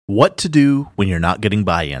What to do when you're not getting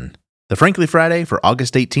buy-in. The Frankly Friday for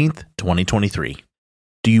August 18th, 2023.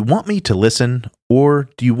 Do you want me to listen, or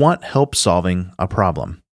do you want help solving a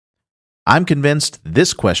problem? I'm convinced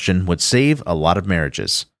this question would save a lot of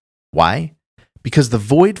marriages. Why? Because the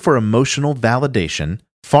void for emotional validation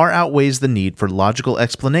far outweighs the need for logical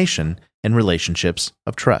explanation in relationships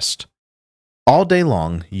of trust. All day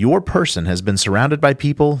long, your person has been surrounded by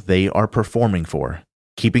people they are performing for,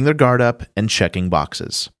 keeping their guard up and checking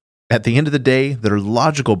boxes. At the end of the day, their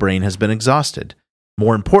logical brain has been exhausted.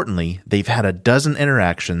 More importantly, they've had a dozen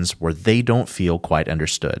interactions where they don't feel quite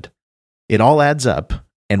understood. It all adds up,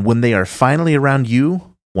 and when they are finally around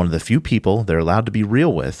you, one of the few people they're allowed to be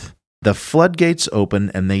real with, the floodgates open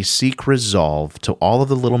and they seek resolve to all of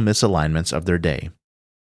the little misalignments of their day.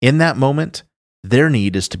 In that moment, their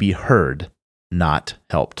need is to be heard, not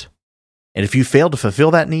helped. And if you fail to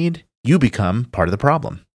fulfill that need, you become part of the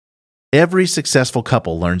problem. Every successful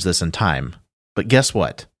couple learns this in time, but guess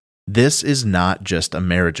what? This is not just a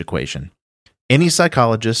marriage equation. Any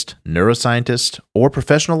psychologist, neuroscientist, or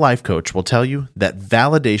professional life coach will tell you that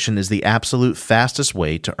validation is the absolute fastest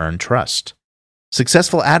way to earn trust.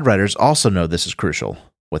 Successful ad writers also know this is crucial.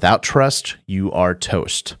 Without trust, you are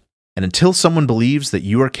toast. And until someone believes that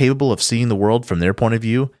you are capable of seeing the world from their point of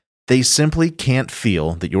view, they simply can't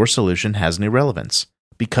feel that your solution has any relevance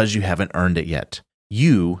because you haven't earned it yet.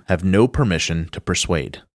 You have no permission to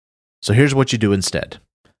persuade. So here's what you do instead.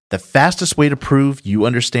 The fastest way to prove you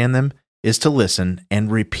understand them is to listen and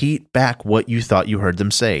repeat back what you thought you heard them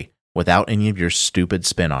say without any of your stupid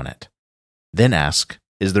spin on it. Then ask,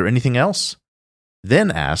 is there anything else? Then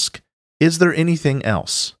ask, is there anything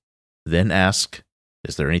else? Then ask,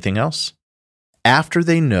 is there anything else? After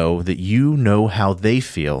they know that you know how they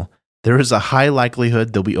feel, there is a high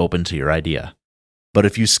likelihood they'll be open to your idea. But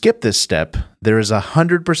if you skip this step, there is a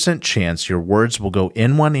 100% chance your words will go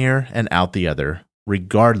in one ear and out the other,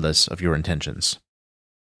 regardless of your intentions.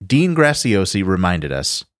 Dean Graziosi reminded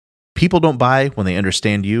us, people don't buy when they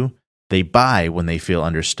understand you, they buy when they feel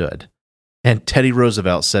understood. And Teddy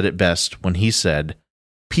Roosevelt said it best when he said,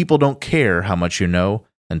 people don't care how much you know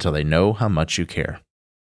until they know how much you care.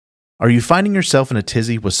 Are you finding yourself in a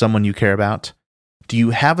tizzy with someone you care about? Do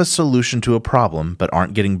you have a solution to a problem but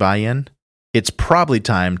aren't getting buy-in? It's probably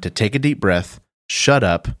time to take a deep breath, shut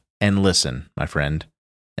up, and listen, my friend.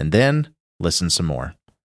 And then listen some more.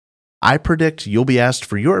 I predict you'll be asked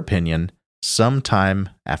for your opinion sometime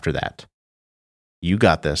after that. You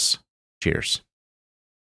got this. Cheers.